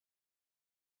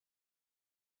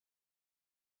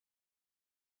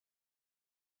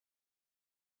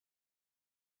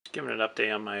Giving an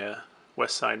update on my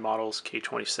Westside models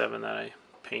K-27 that I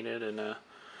painted, and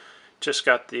just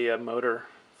got the motor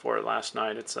for it last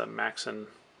night. It's a Maxon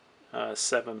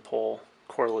 7-pole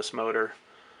coreless motor.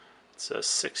 It's a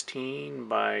 16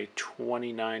 by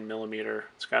 29 millimeter.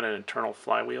 It's got an internal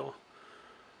flywheel.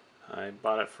 I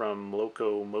bought it from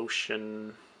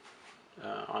Locomotion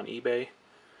on eBay,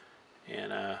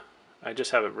 and I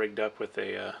just have it rigged up with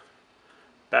a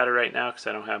battery right now because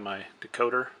I don't have my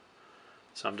decoder.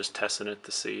 So I'm just testing it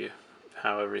to see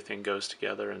how everything goes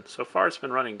together, and so far it's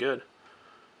been running good.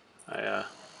 That's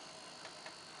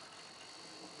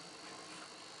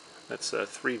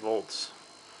 3 volts.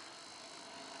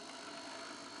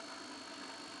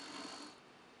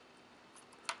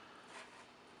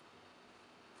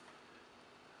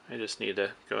 I just need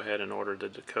to go ahead and order the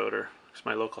decoder because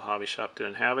my local hobby shop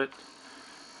didn't have it.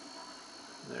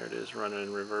 There it is, running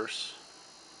in reverse.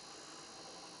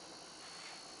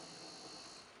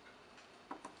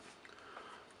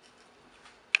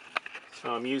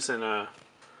 So I'm using a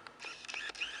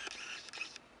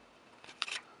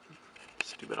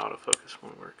stupid autofocus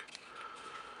won't work.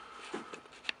 I'm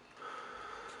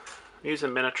using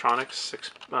Minitronics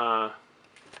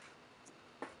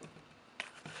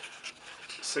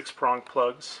 6-prong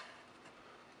plugs.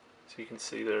 So you can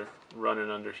see they're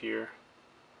running under here,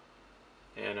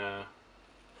 and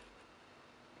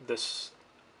this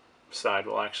side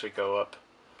will actually go up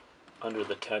under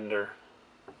the tender.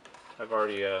 I've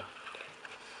already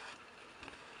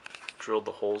drilled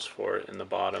the holes for it in the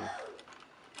bottom,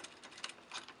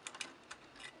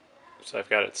 so I've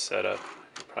got it set up.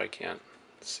 You probably can't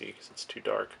see because it's too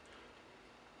dark,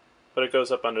 but it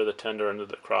goes up under the tender, under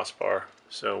the crossbar,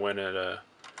 so when the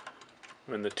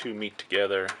two meet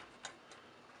together,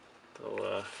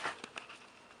 they'll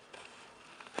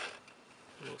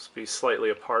be slightly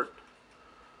apart,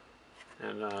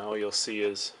 and all you'll see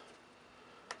is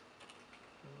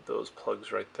those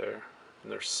plugs right there,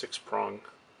 and they're 6-prong,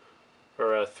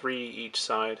 or 3 each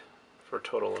side, for a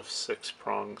total of 6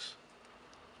 prongs.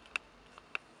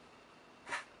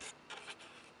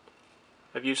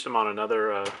 I've used them on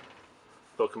another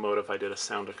locomotive I did a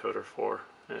sound decoder for,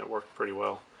 and it worked pretty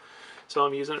well. So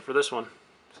I'm using it for this one.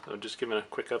 So just giving a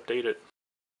quick update.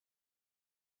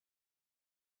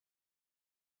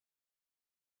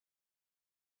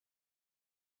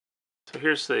 So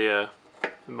here's the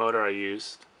motor I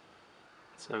used.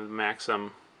 It's a Maxon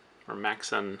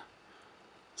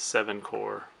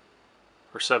 7-core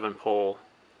or 7-pole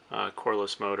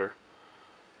coreless motor.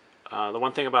 The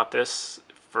one thing about this,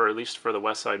 at least for the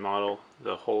Westside model,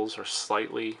 the holes are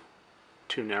slightly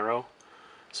too narrow,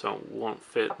 so it won't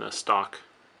fit in a stock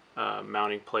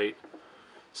mounting plate.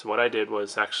 So what I did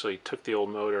was actually took the old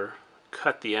motor,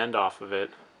 cut the end off of it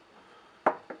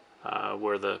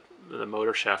where the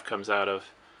motor shaft comes out of,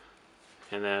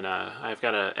 and then I've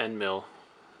got an end mill,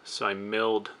 so I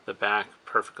milled the back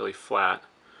perfectly flat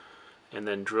and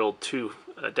then drilled 2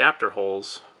 adapter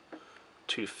holes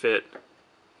to fit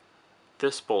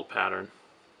this bolt pattern,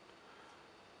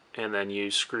 and then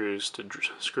use screws to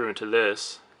screw into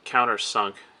this,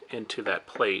 countersunk into that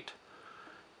plate,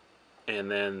 and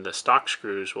then the stock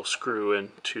screws will screw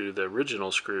into the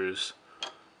original screws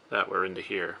that were into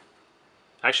here.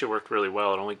 Actually worked really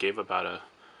well. It only gave about I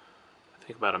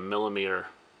think about a millimeter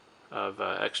of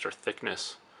extra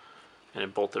thickness, and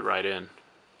it bolted right in.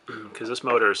 Because this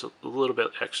motor is a little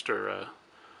bit extra,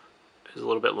 is a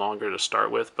little bit longer to start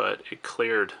with, but it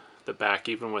cleared the back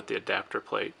even with the adapter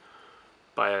plate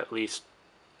by at least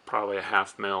probably a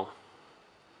 ½ mil.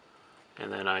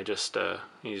 And then I just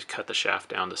you just cut the shaft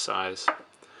down to size.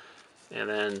 And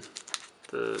then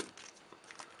the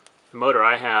motor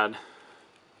I had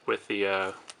with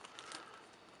the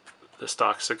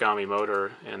stock Sagami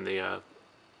motor and the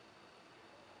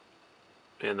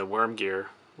worm gear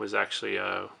was actually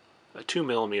a 2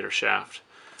 millimeter shaft.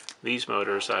 These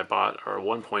motors I bought are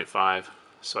 1.5,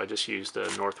 so I just used a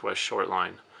Northwest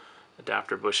Shortline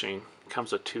adapter bushing.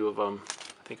 Comes with 2 of them.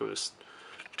 I think it was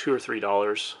 $2 or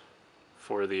 $3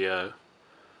 for the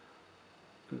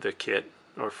kit,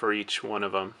 or for each one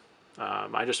of them.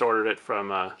 I just ordered it from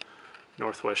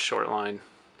Northwest Shortline,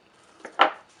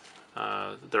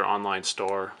 their online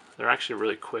store. They're actually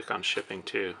really quick on shipping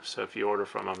too, so if you order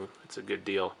from them, it's a good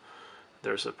deal.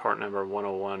 There's a part number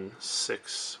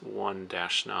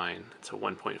 10161-9. It's a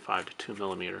 1.5 to 2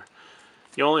 millimeter.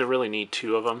 You only really need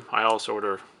 2 of them. I also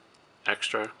order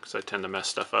extra because I tend to mess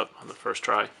stuff up on the first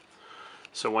try.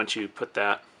 So once you put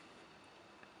that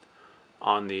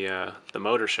on the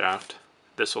motor shaft,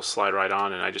 this will slide right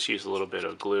on, and I just use a little bit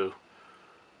of glue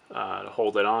to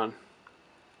hold it on,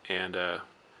 and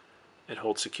it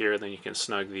holds secure. Then you can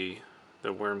snug the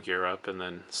worm gear up and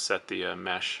then set the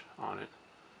mesh on it.